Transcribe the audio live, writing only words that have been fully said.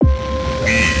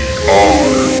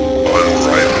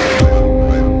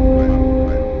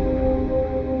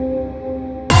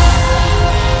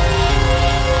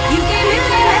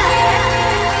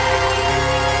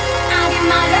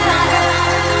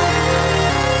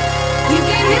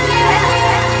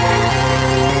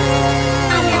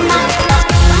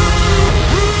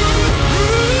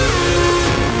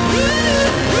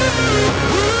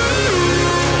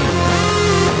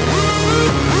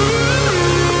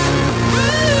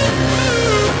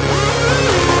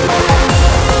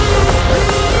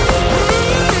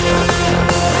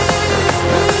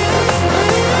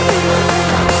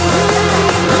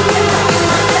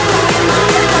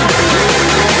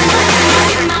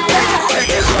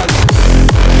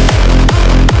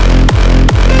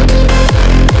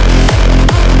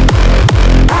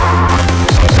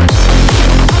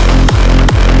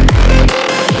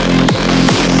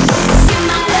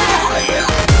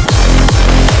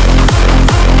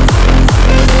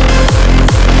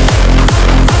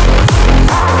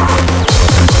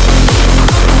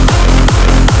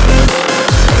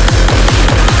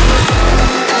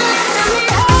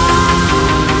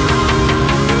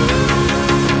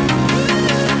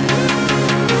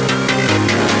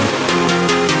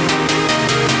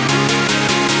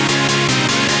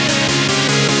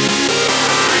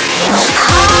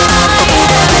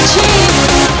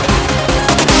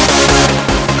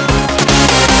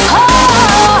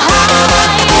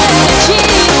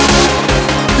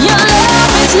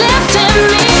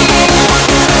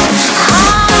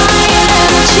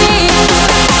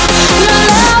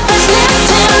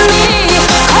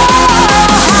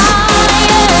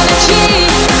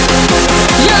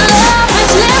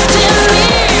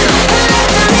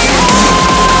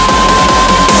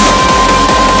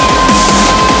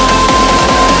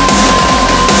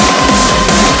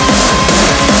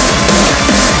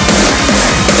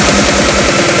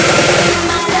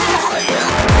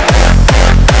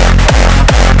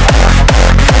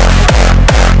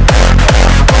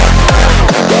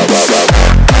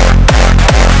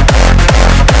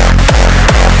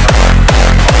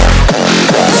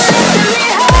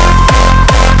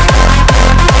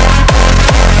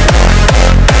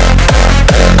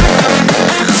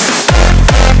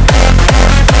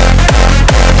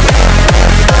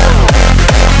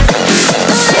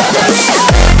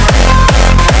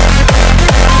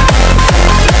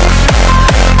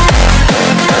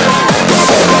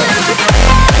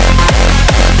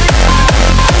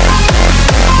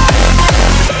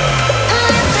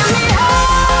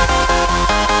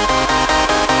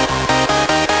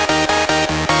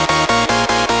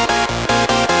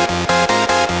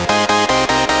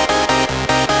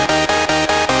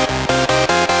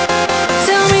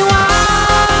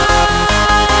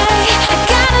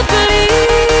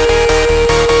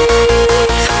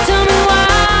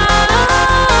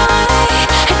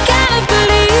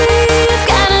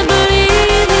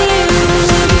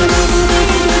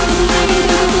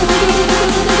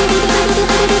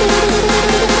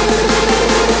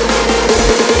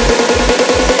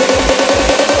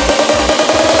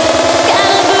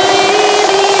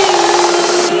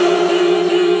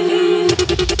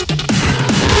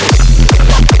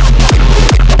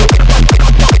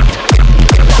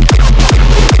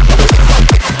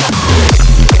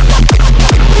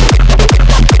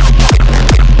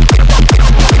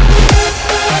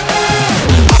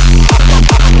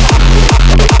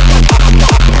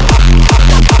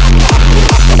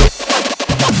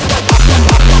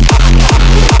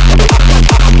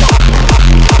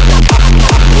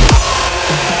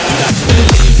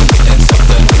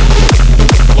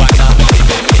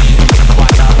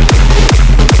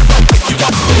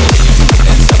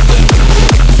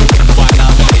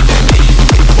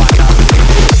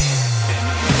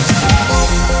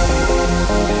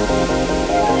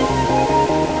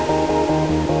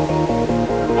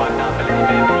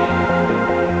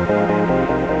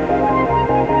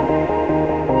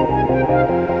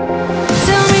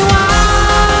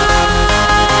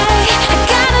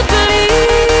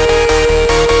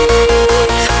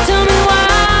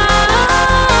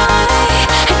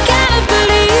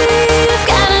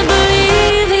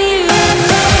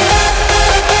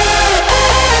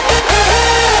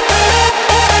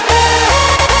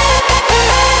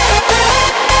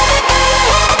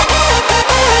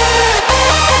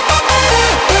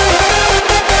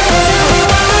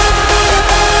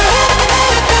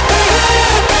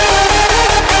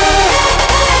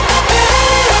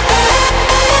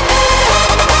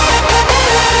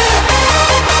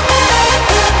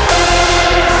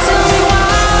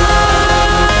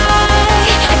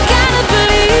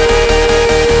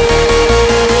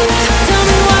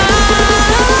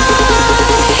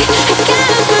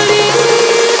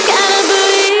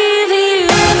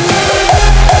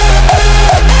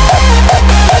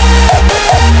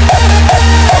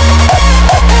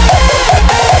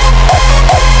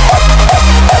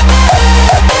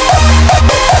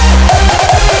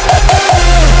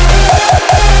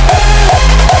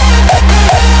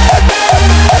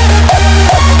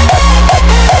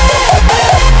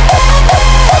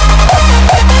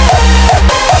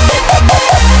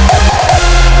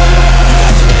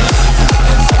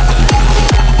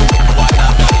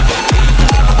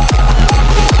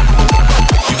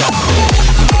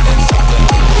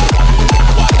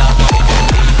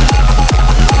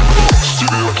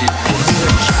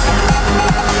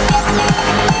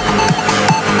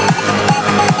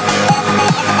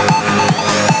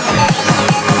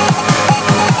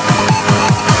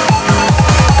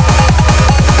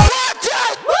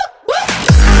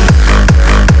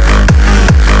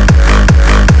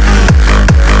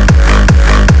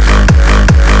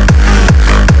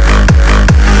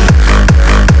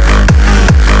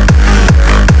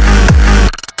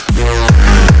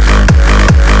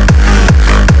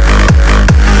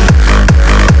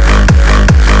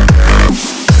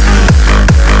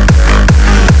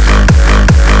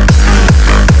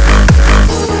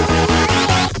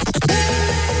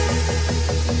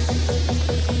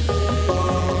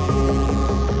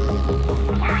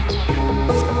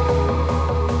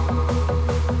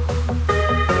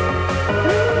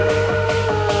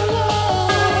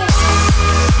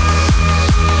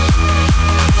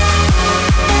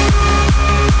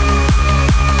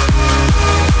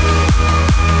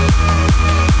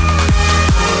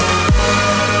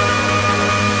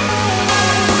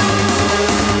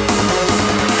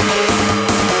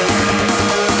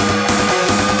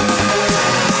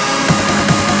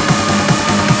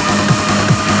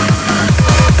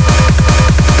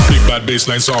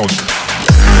baseline sound.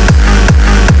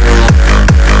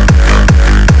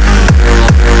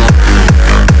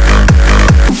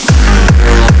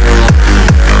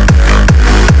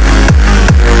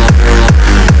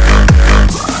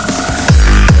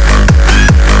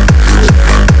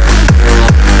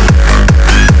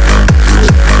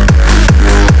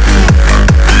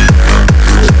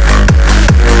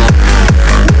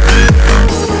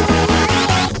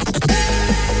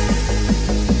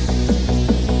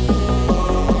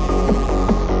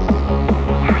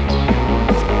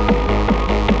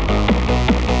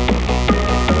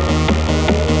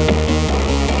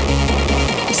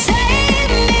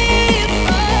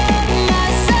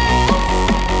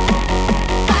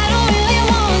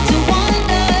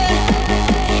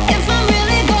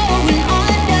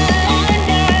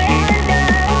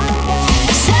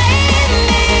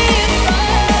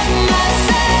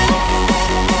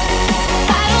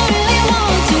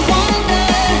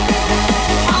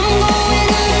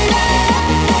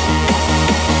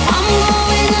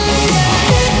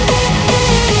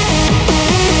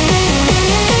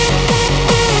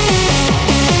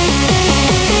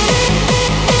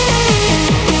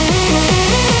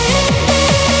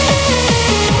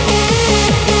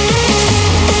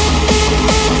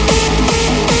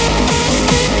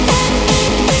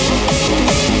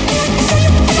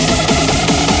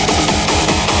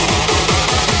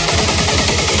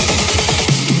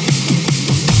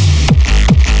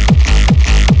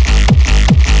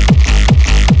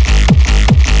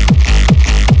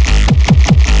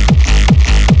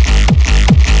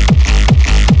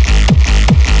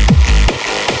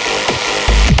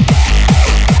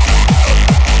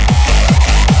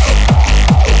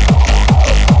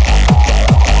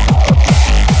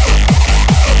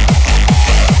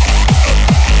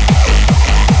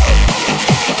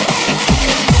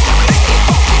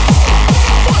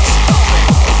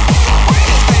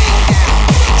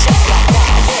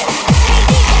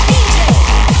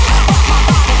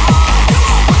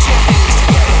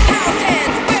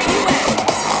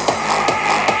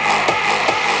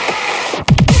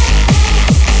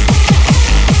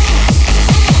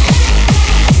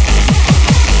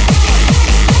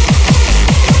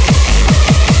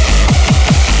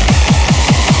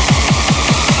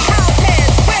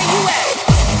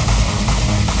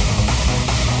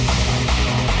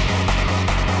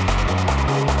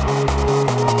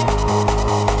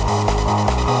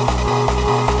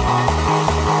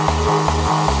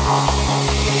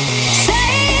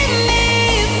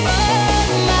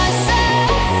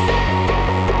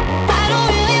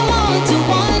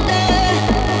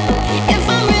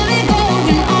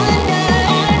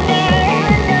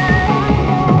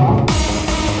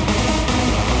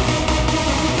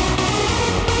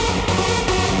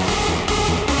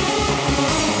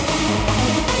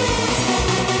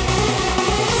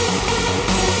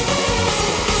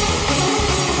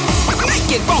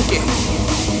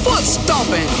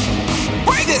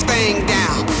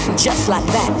 Just like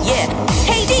that, yeah.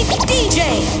 Hey, DJ,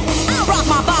 I rock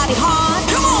my body hard.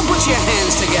 Come on, put your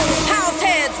hands together. House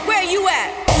heads, where you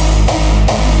at?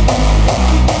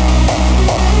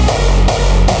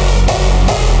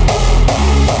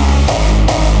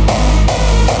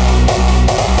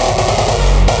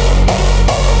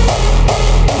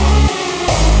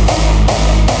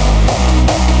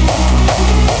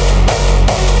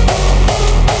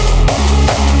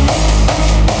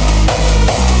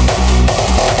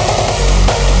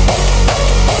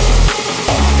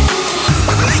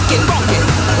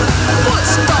 Foot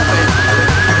stomping.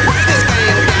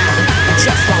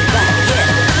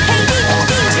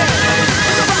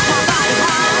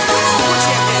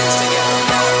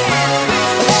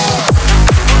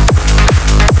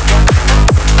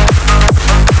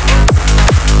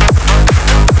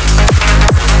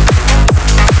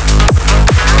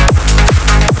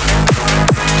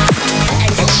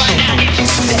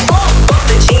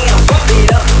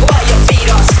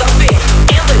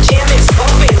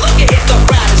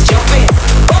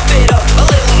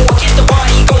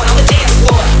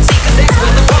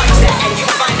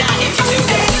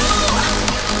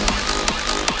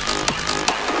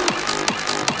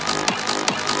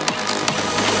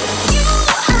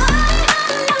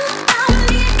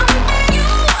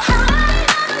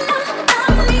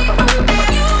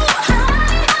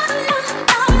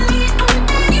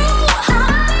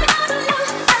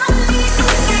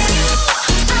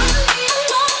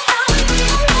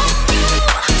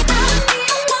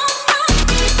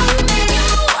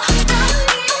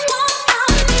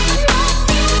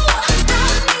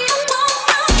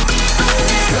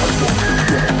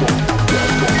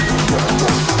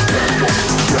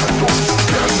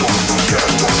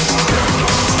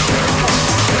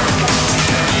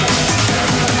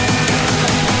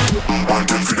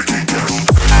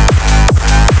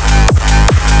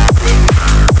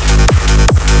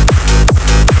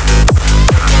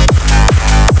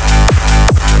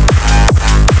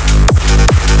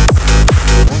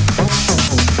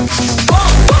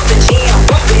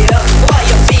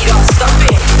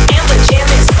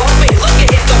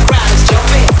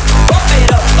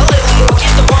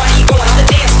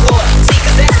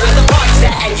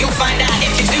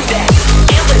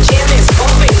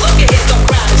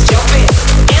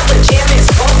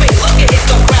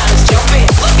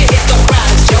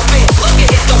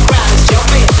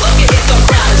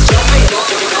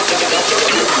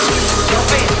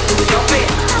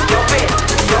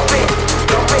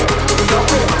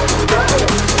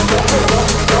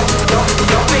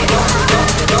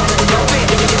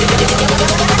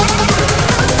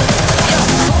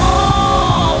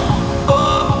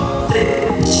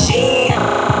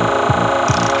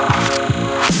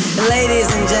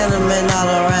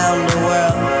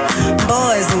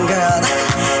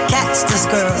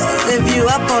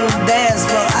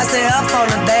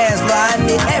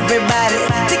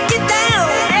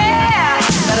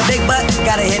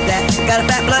 gotta hit that. Got a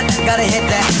fat blunt, gotta hit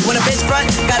that. When a bitch front,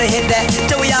 gotta hit that.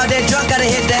 Till we all dead drunk, gotta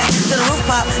hit that. Till the roof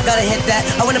pop, gotta hit that.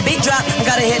 I when the beat drop,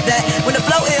 gotta hit that. When the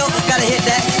flow ill, gotta hit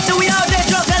that. Till we all dead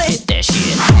drunk, gotta hit that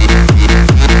shit.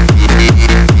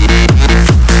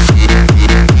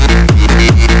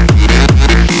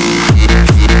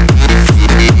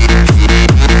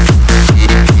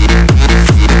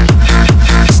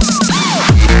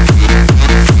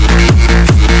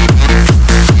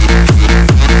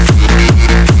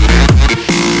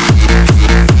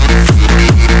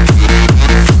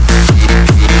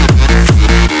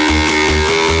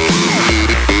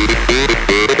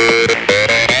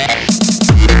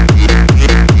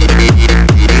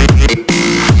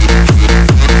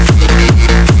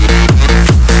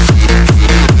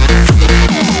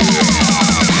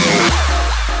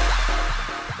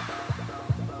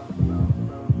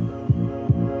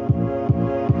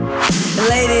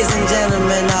 Ladies and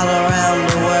gentlemen all around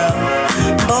the world,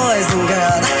 boys and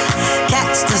girls,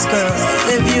 catch the squirrel.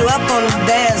 If you up on the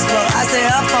dance floor, I say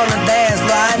up on the dance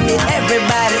floor. I need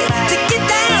everybody to get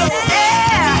down.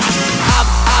 Yeah.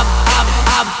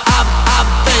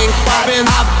 Think poppin',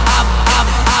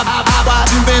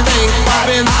 watching been think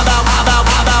poppin',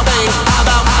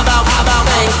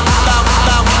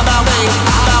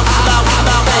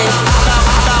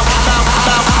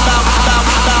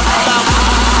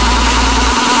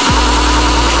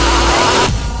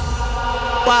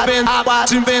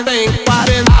 watching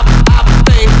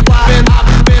been think poppin', think poppin',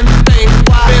 been think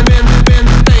poppin', been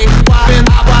think poppin',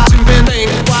 watching been think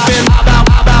poppin',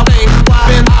 think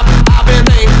poppin', been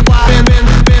think poppin', been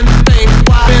think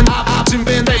poppin', watching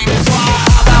been think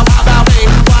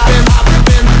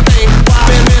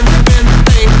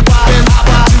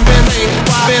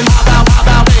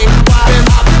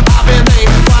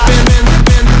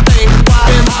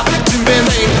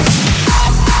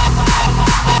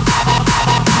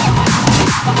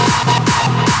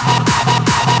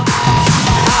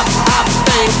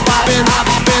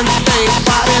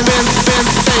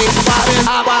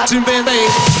watching been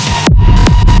think.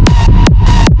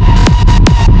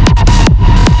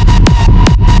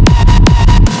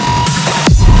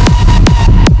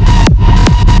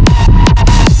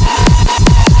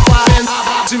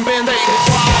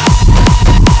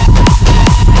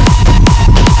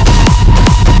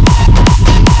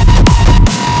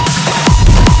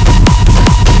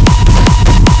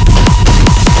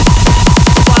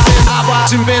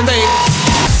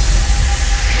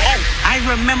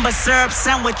 Remember syrup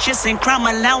sandwiches and crime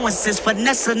allowances.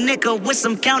 Finesse a nigga with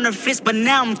some counterfeits, but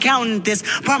now I'm counting this.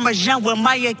 Parmesan where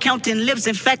my accountant lives.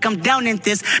 In fact, I'm down in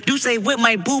this. Douce with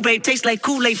my boo babe tastes like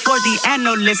Kool-Aid for the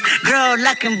analyst. Girl,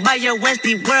 I can buy your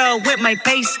Westie world with my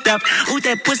pay stuff. Ooh,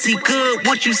 that pussy good.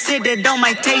 Once you sit it on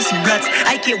my taste buds.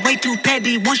 I get way too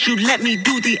petty once you let me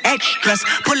do the extras.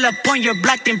 Pull up on your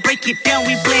block, then break it down.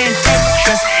 We playing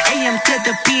Tetris. AM to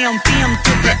the PM, PM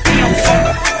to the AM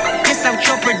phone. Piss out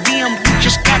your per diem, you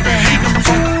just got the hang of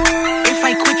phone. If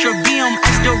I quit your BM,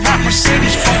 I still rock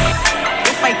Mercedes phone.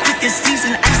 If I quit this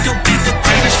season, I still be the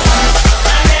greatest phone.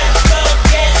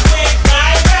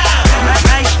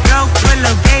 Nice stroke, put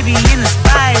a baby in a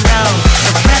spiral.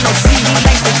 The fellow see me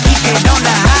like to keep it on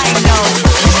the high note.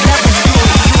 This level's cool,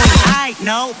 you and I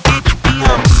know, bitch, be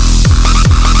on.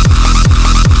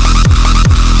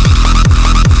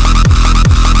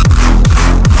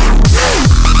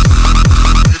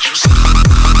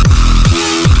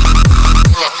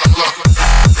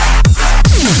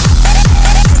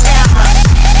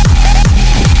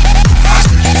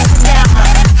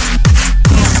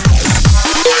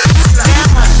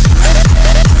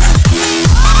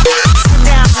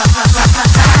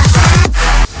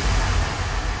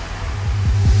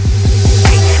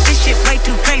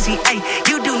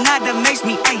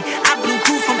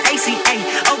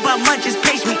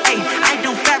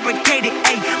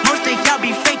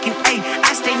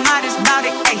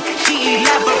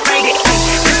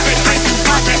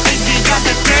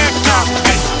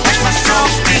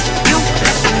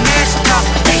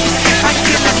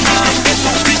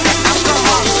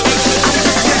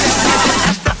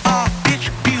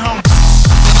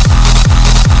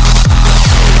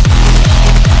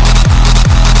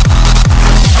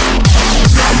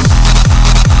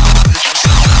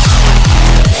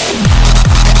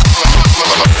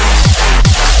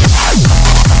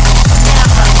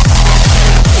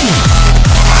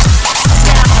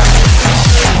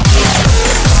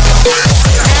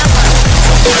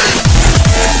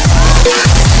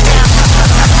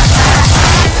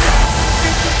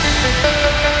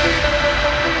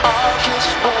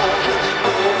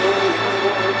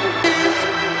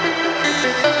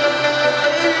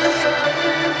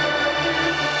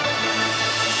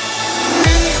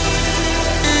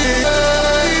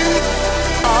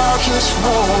 just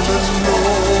wanna know.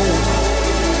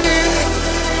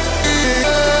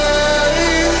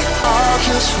 I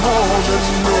just wanna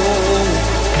know.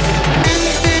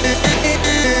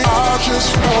 I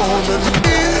just wanna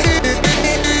know.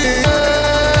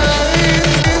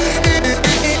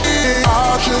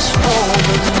 I just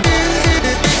wanna know.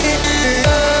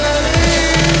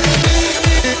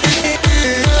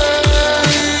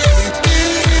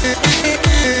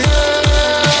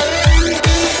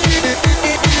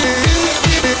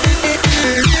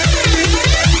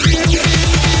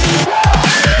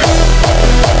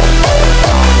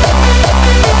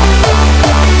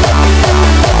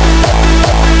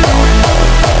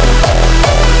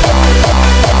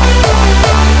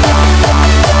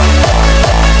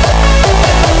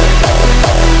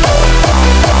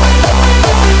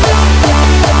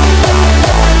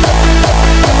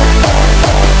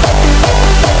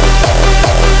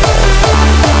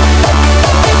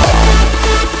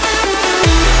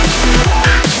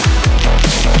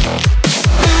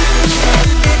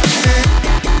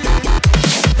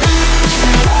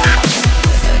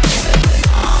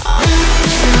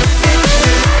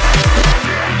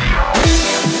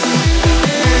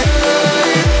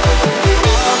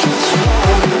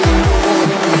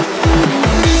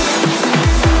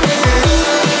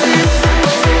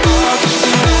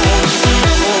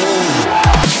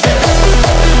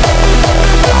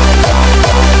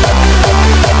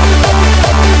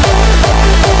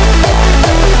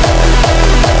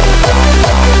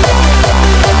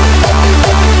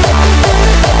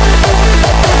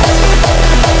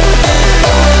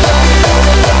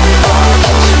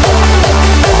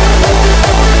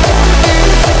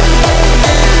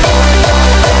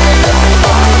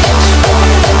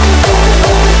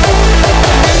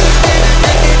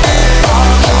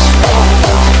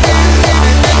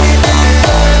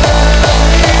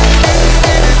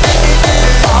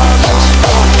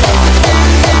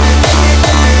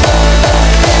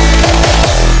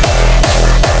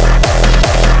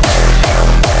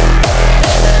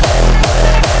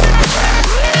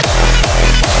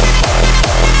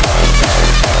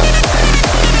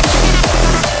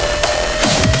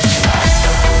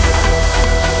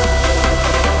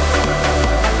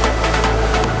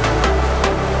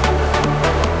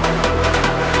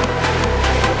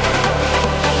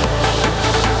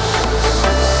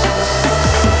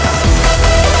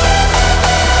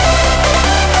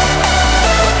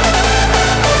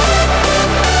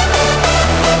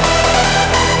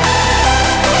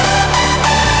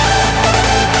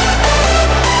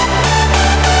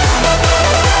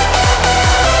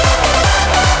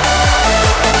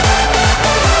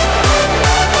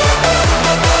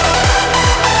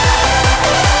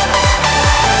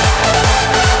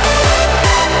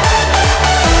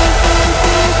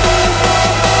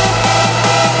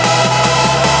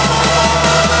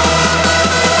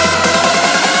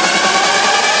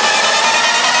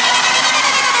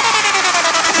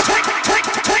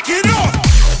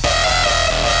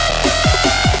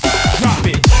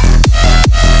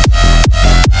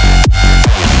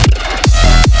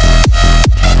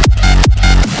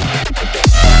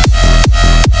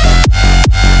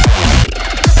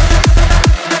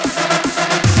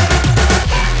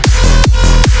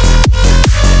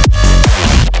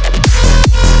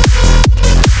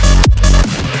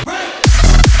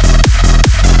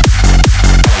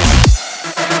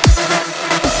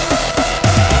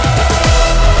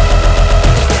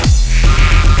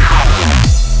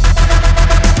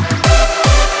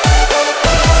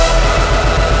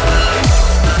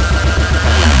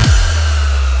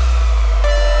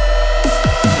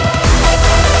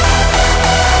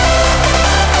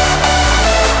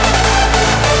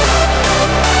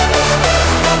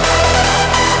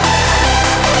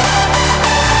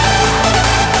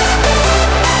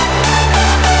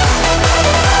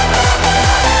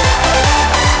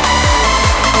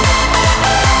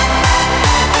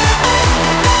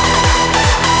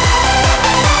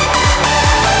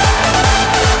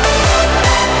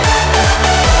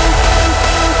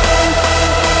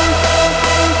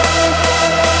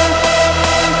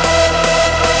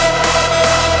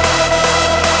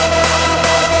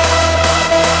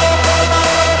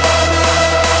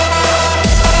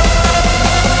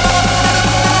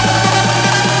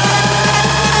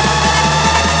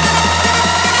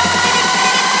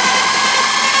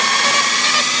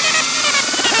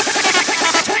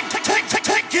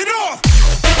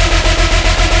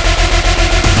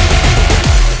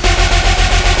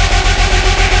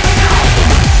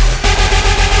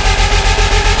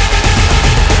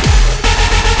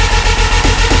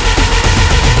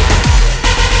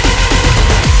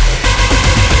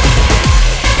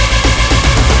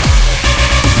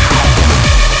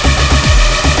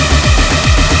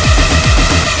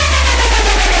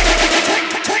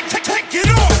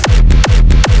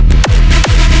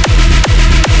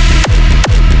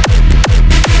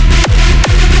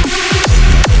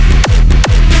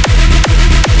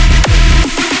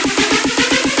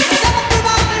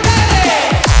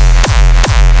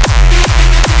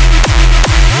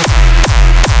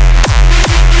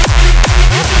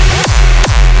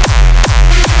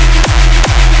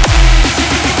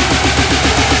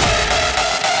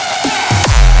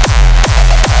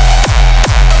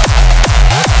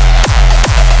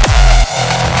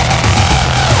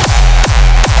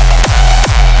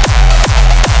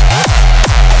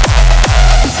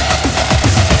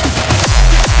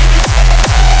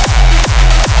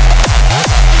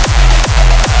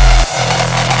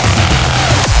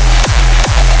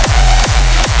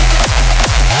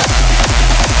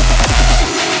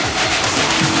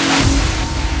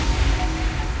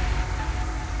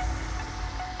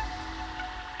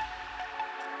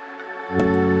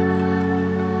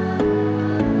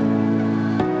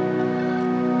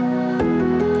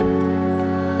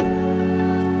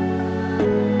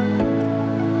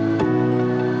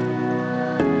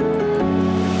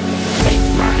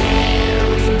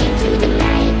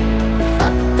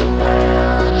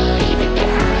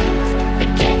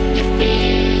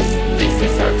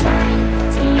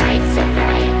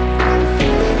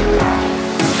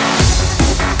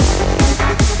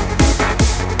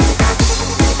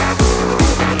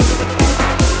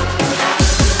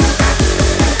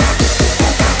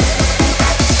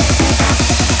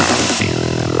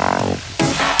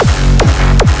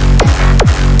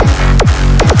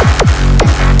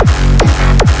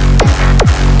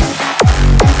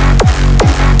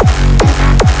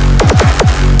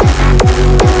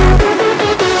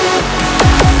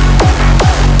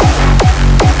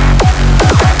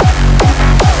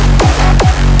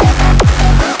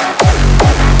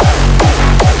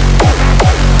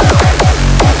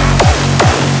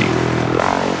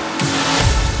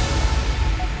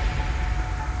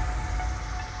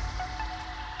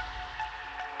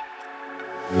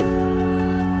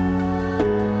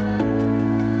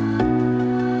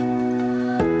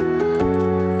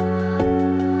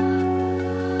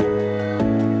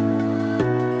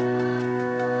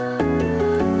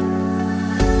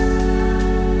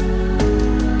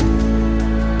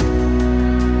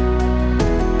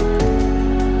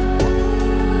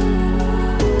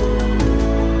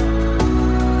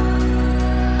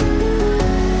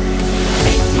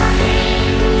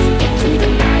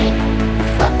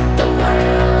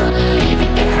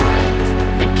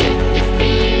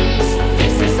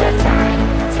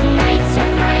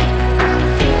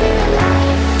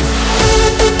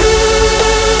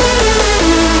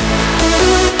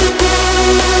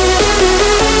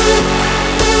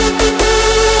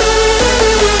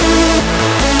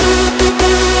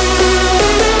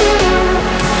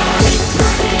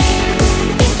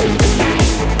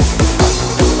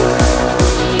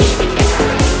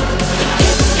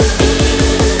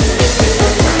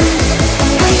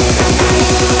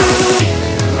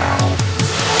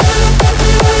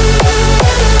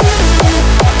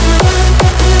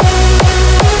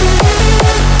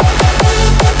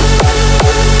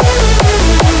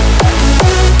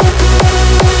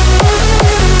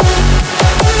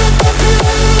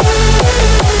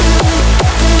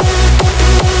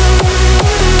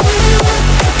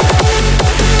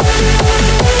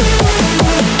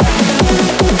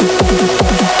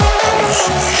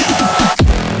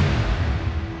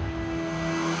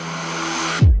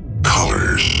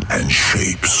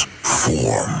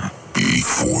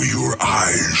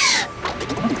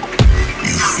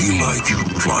 like you're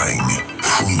flying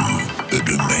through the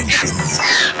dimensions.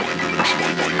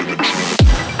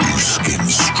 Your skin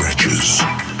stretches,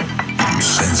 your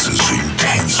senses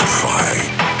intensify.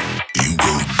 You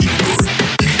go deeper,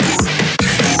 deeper,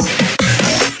 deeper, deeper.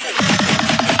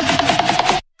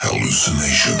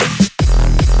 Hallucination.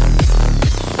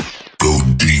 Go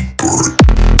deeper.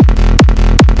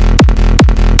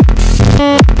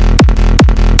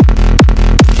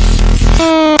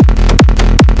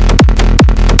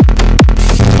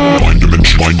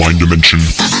 Mind dimension.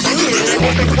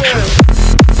 Mind dimension.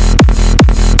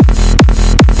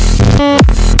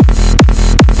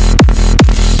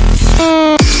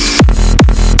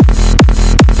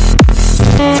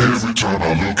 Every time I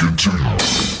look into you,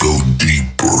 go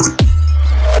deeper.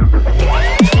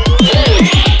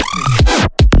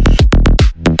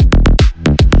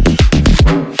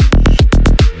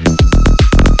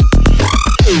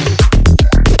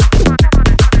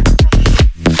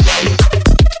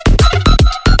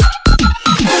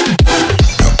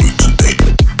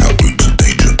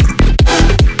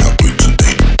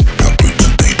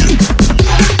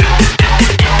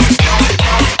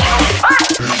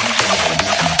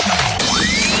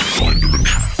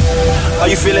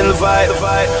 Feeling the vibe,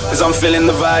 cause I'm feeling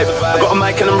the vibe. I got a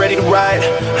mic and I'm ready to ride.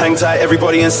 Hang tight,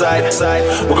 everybody inside.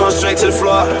 We're going straight to the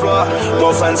floor,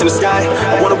 both hands in the sky.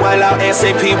 I wanna wild out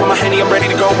ASAP with my Henny, I'm ready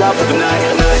to go out for the night.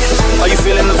 Are you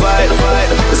feeling the vibe?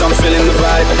 Cause I'm feeling the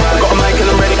vibe. I got a mic and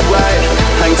I'm ready to ride.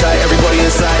 Hang tight, everybody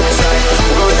inside.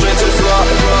 We're going straight to the floor,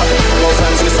 both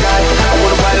hands in the sky. I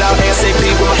wanna wild out ASAP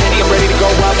with my Henny, I'm ready to go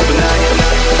out for the night.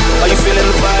 Are you feeling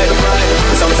the vibe?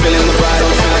 Cause I'm feeling the vibe.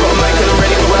 I got a mic and I'm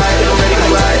ready to ride.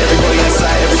 Everybody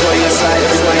inside, everybody inside,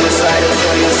 everybody inside,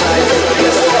 everybody inside, everybody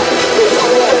inside.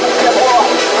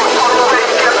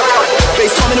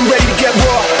 Bass coming and ready to get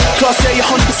raw. Class A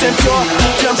 100% pure.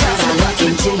 Jump out from the Look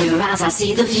into your eyes, I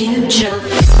see the future.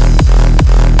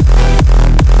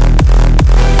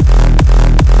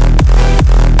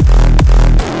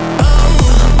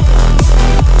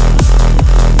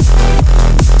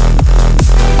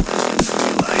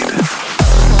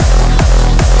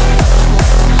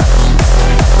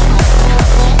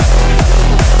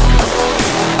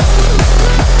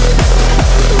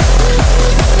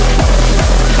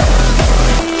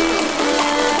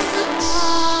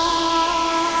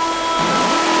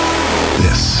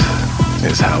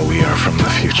 Is how we are from the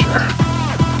future.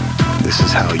 This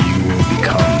is how you will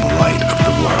become the light of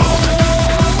the world.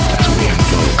 As we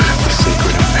invoke the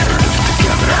sacred imperative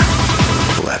together,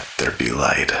 let there be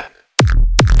light.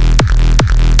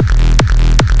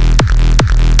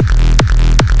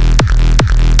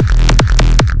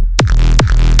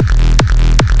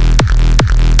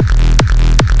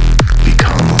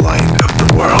 Become the light of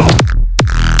the world.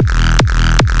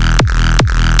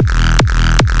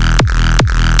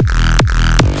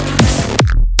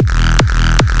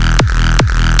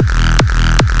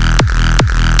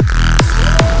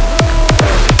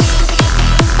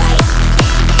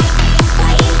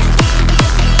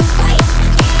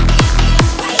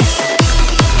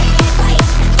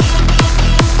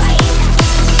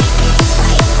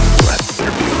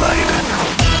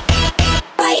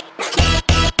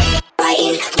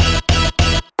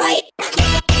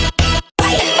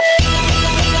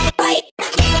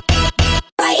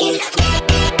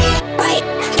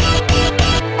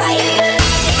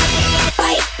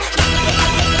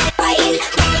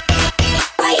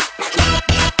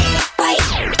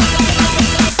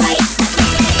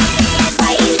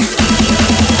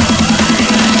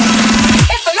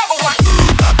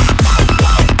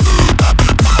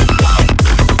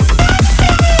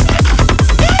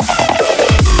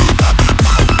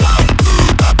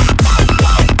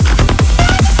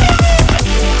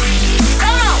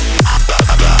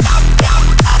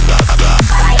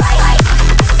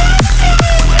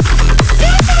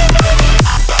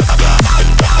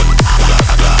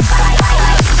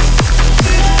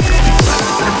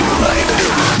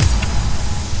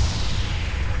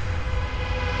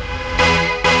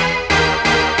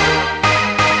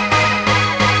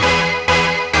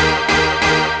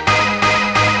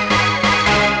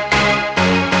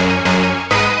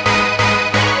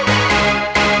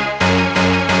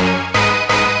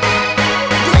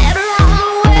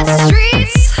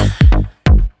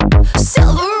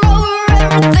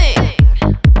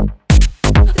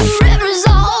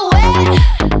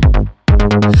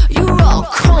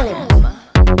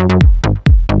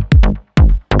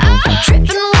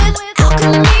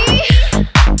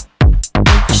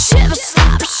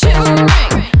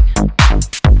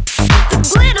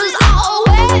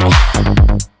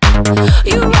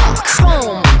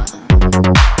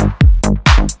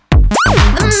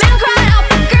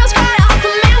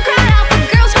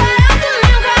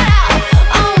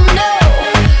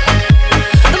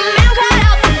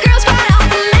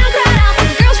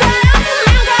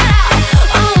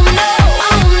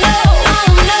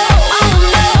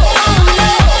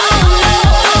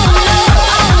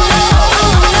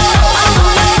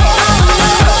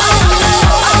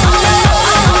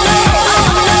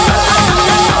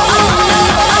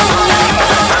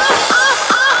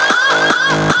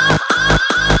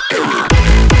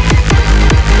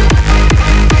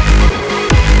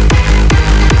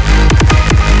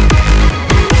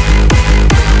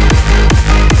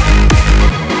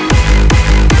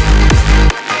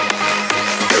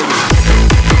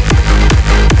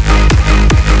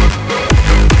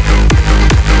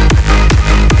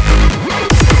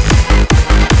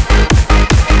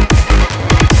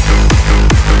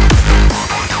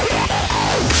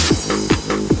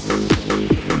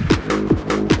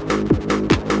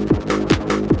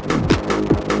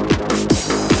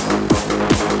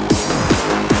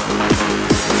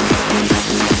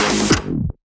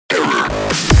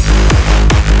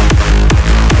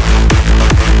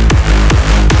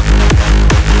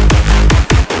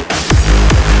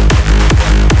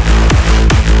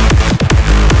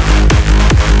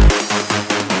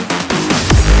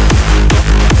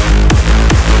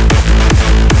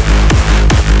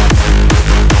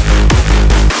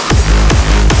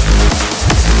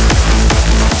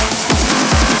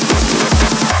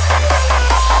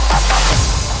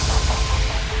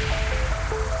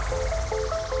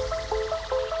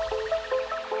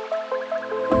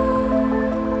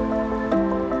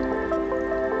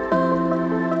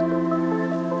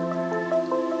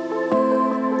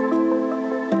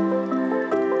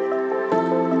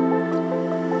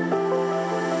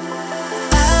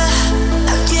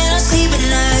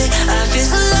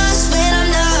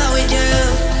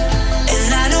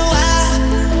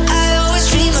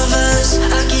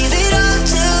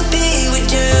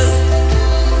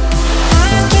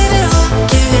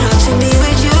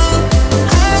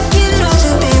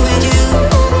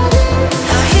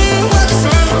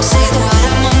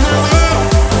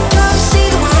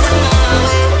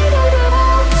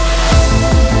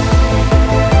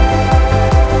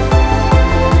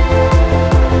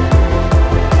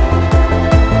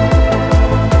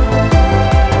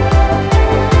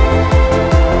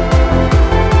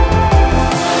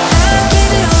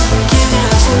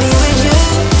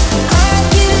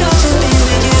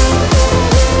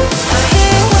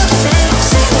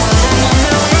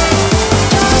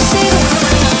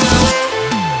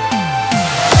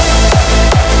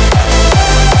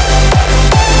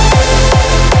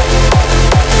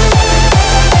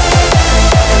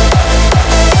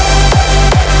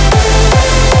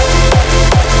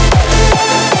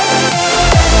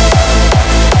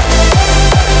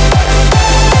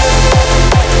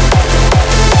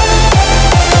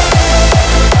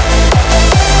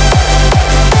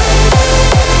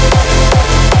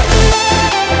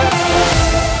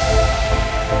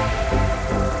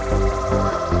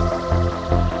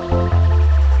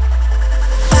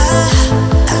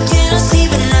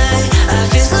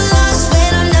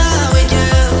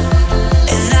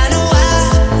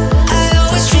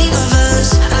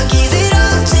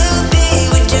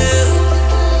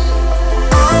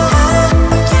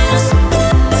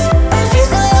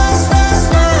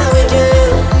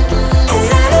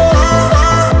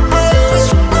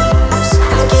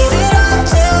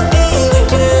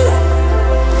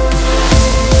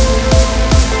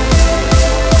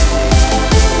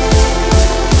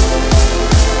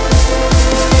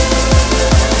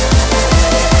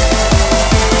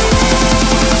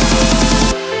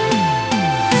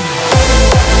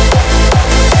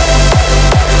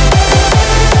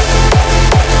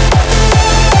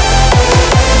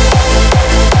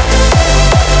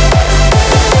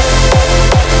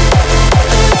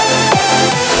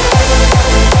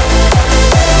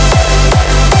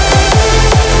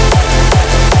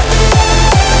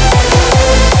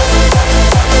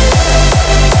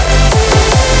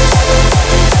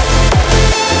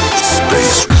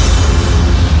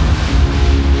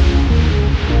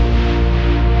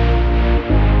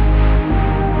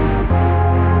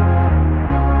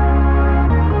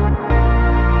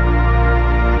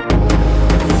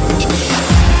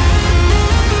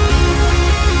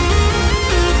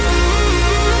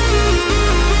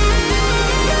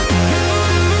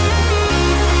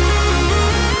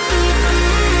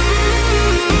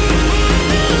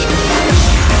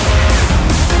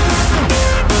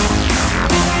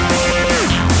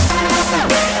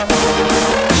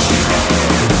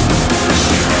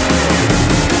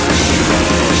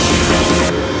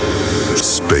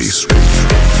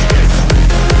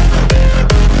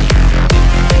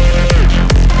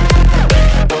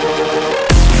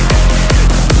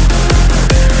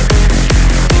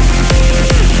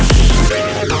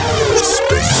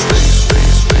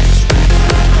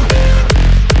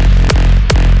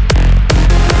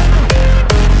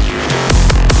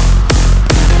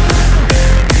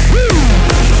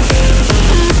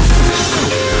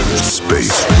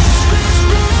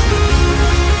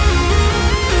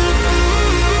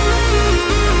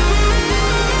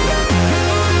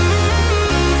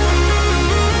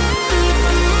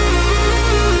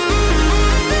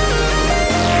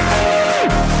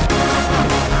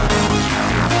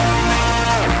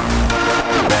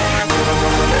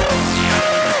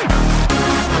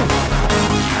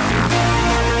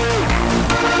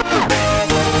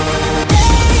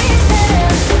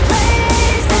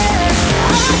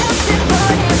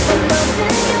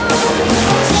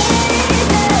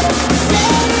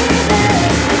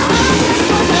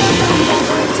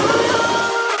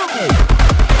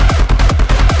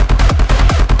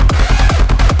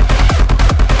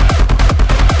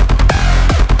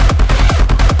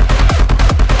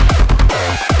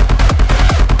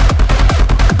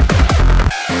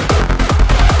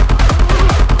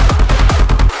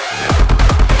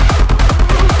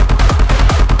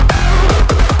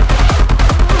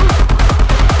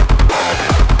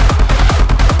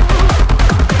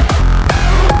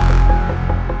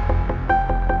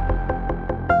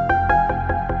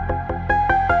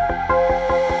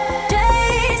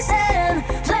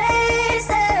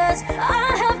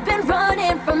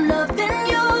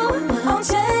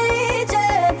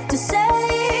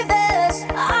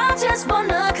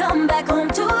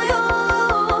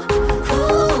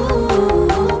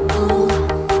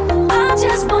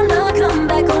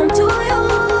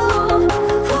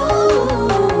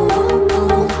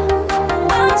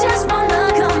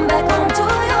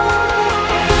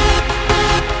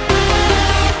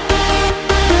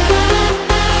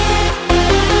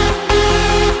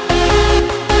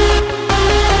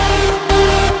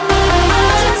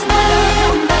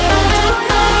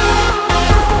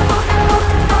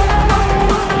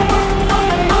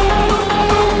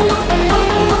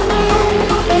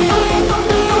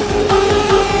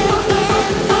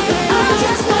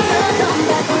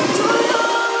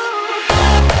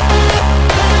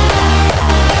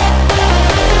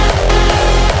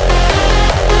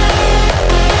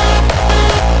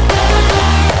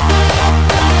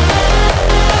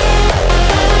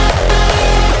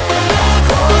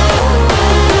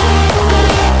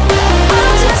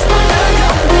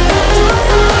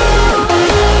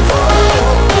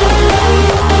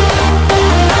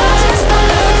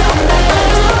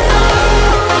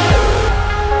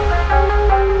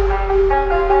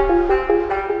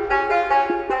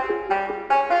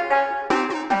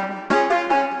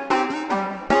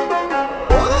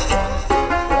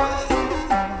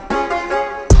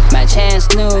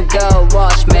 new girl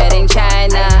watch made in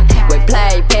China. We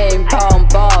play ping pong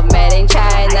ball made in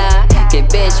China. Get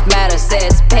bitch metal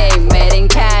says pink made in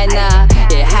China.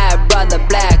 Yeah, high brother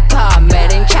black car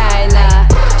made in China.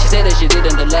 She said that she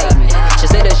didn't love me. She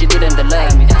said that she didn't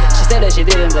love me. She said that she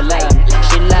didn't love me.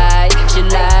 She lied, she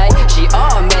lied. She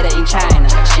all made it in China.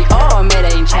 She all made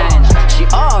it in China. She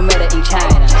all made it in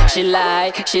China. She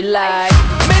lied, she lied.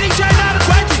 Made in China the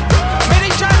crazy. Made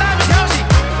in China the cozy.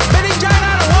 Made in China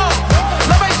the wall.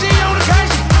 Love I see on the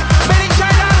crazy. Made in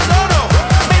China the no-no.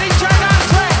 Made in China the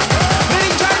track. Made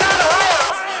in China the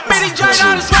higher. Made in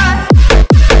China the swag.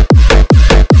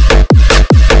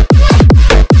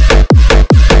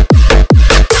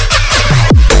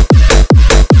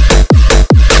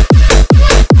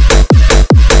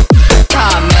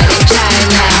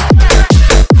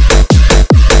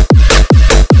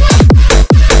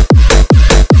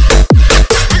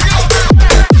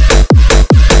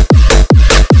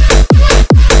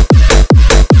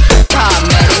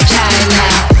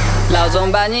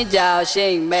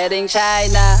 Made in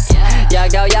China， 牙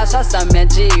膏牙刷上面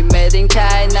挤 Made in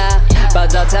China， 包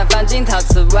早餐放进陶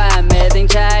瓷碗 Made in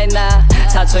China，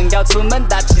 擦唇膏出门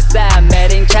打气伞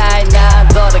Made in China，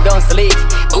 坐在公司里，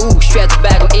学着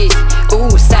办公椅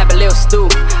，360度，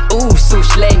速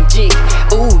洗冷机，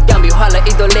钢笔画了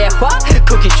一朵莲花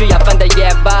 ，Cookie 需要放的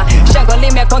盐巴，相框里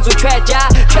面空出全家，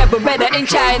全部 Made in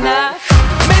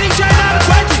China。Made in China the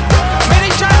crazy, Made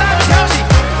in China the cozy,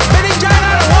 Made in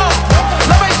China the wall.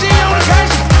 Love I see on the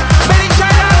crazy. Made in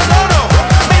China the no-no.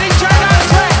 Made in China the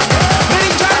track. Made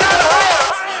in China the higher.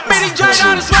 Made in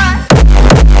China the swag.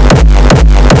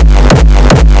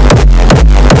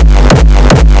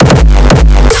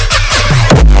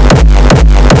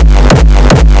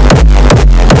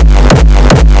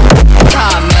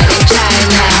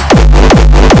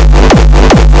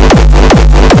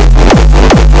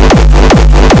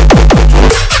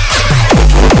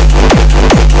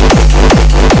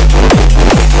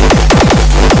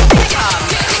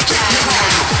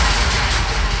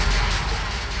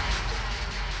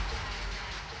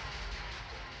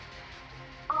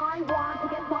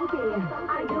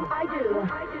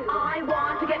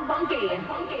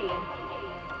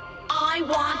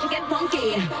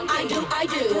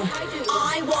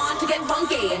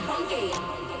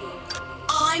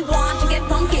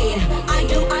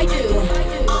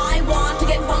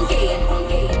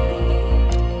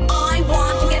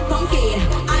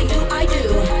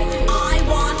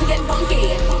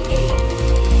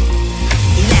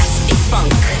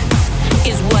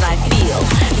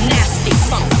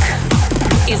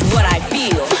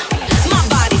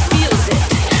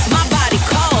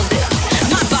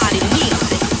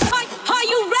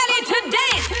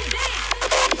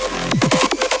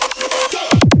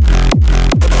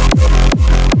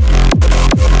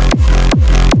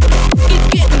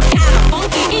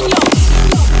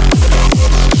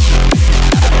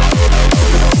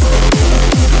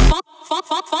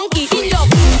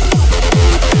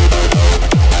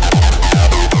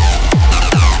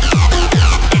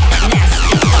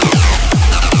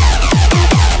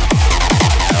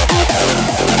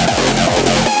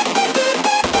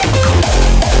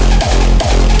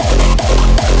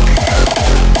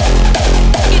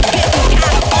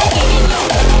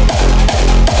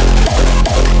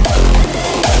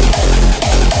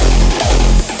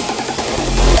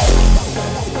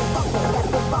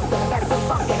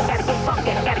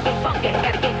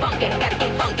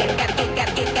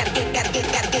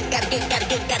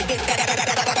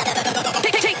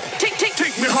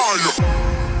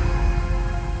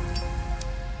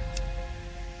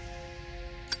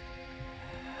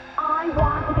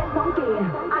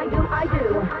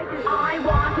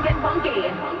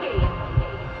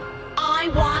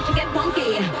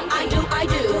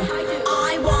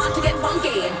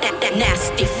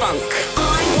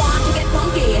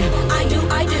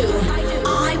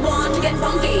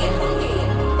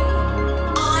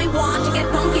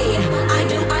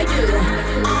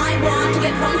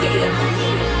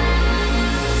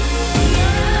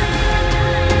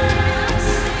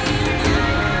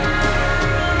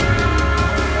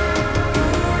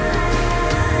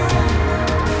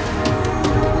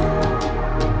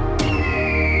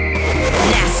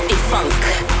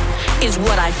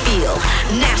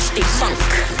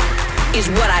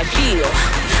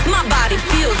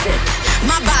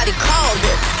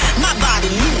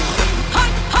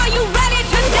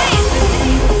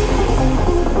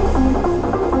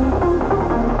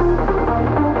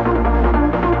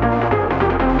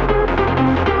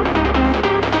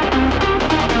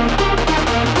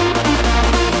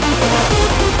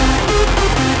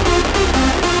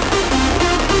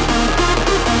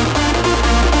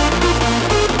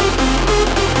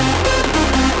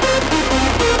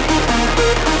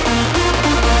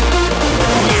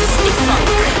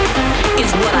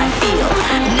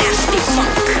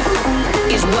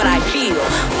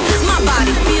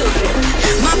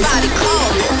 body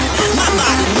cold, my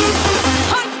body heat.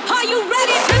 Are you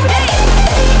ready to dance?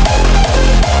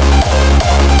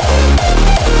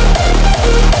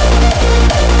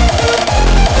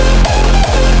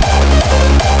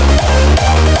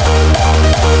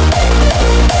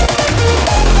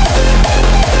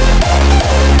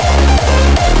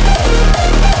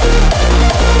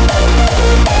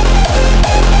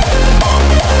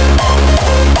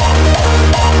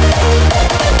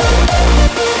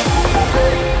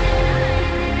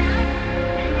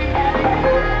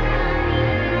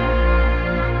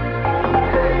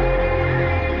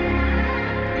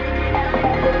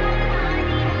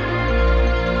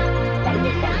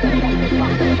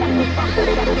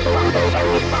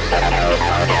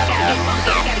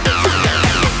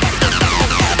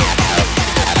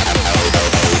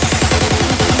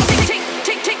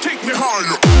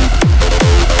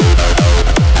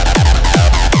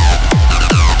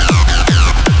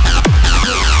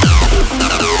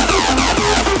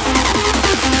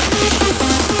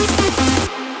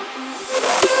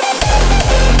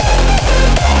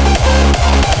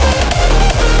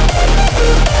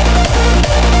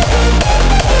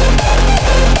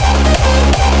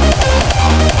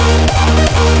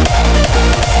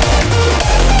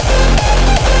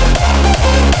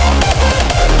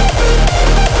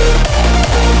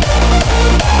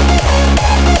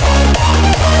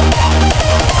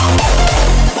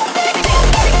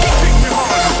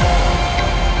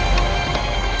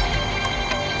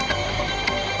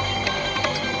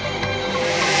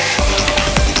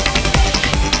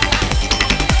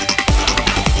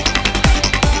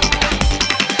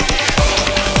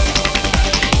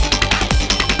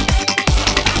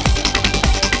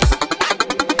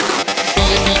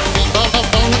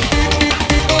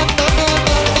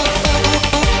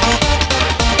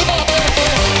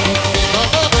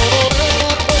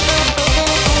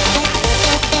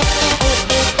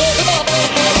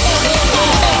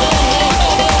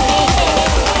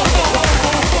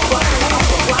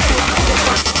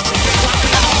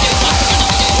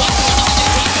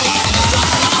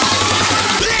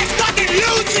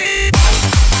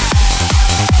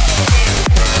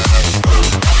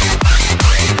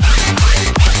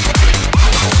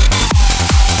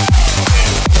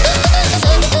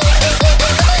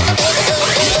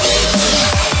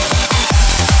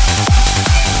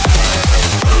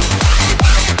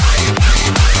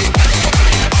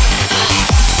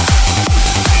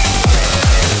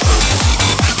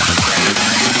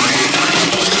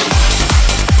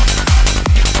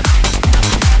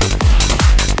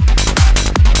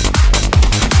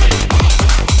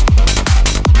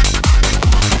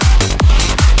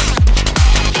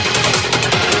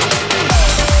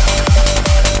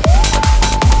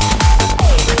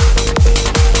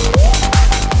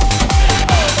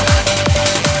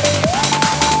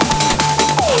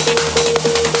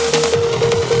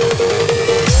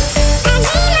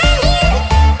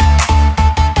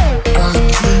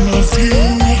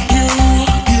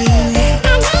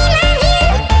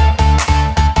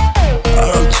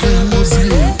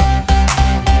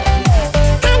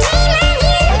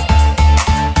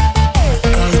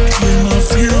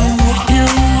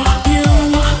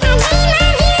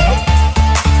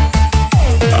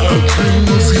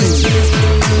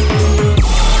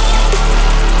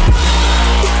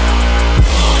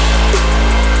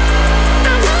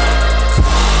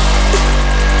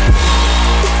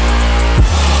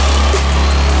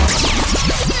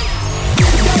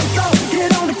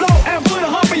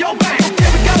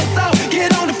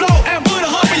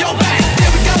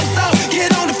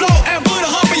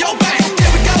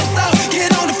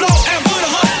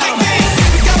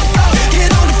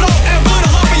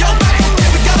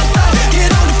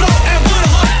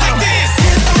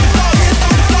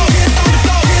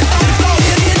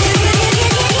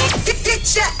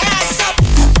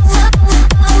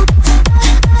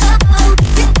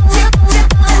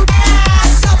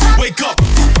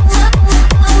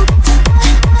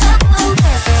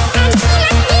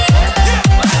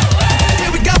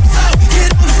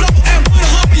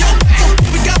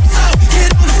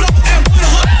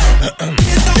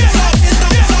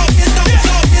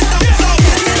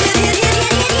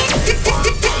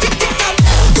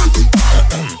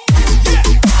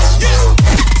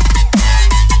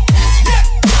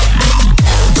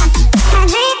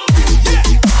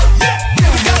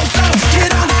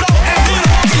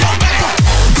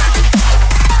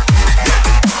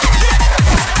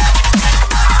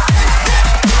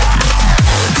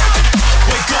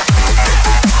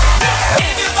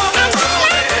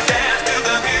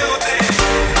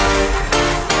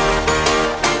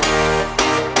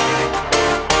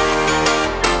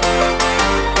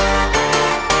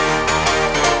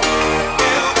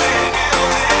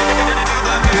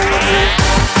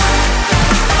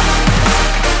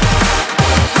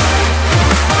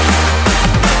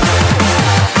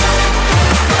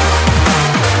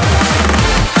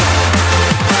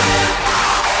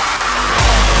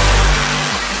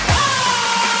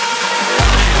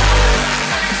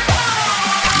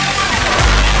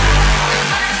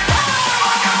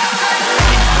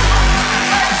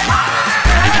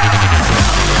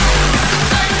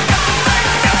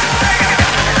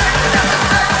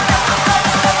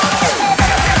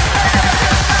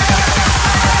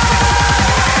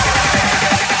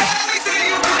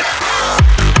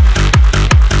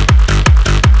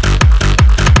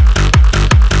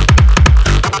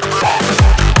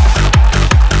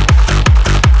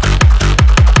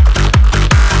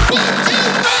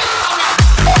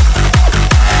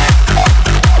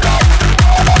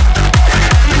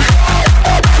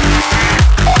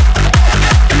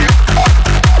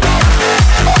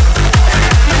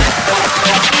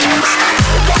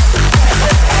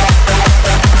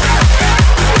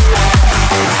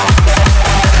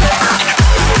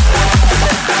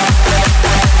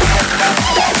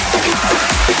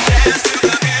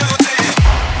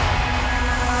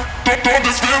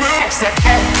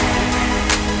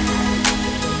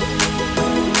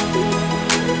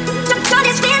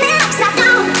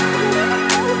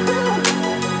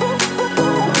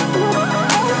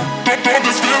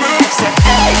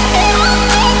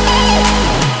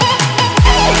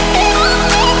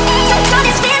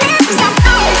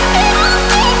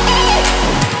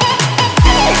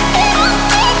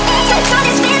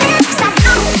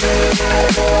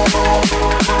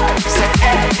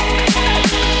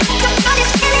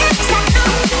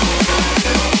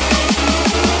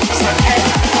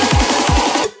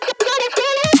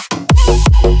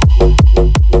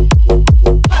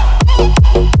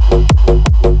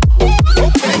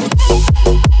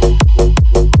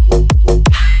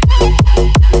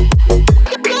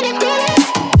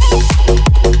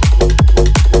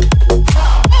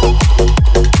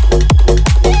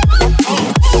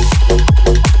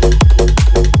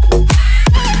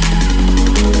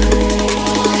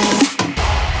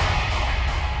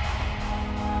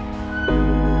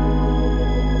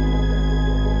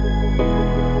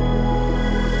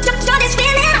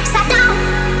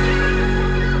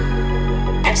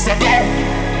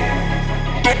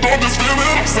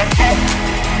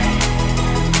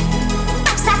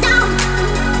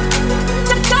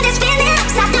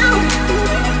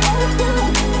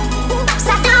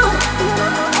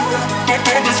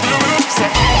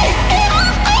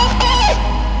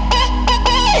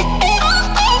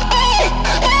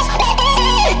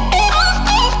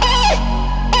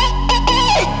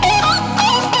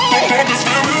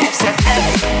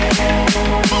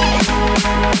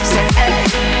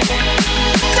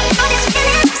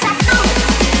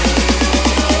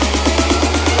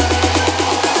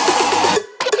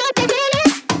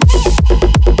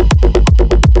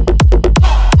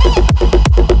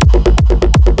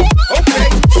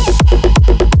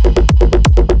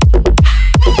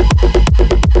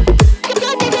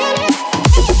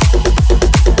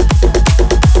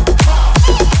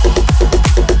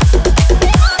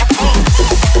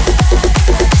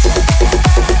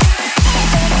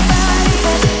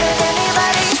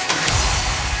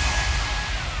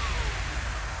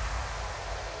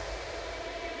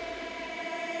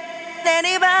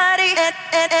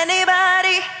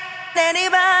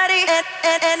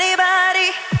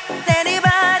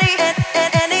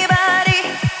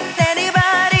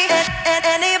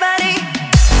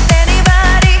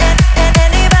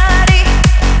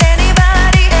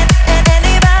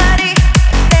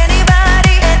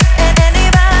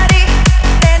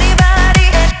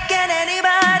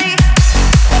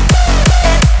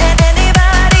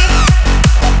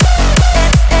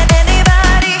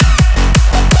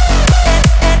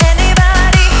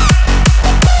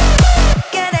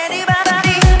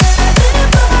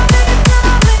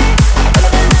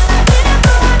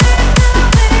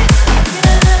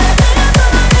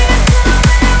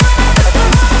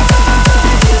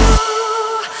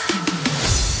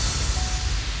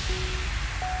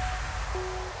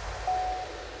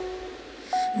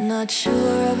 Not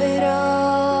sure of it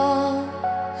all,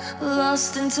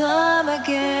 lost in time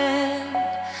again.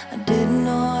 I didn't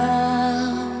know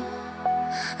how,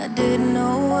 I didn't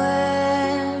know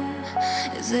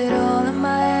when. Is it all in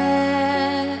my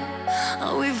head?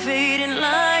 Are we fading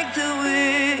like the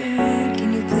wind?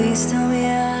 Can you please tell me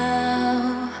how?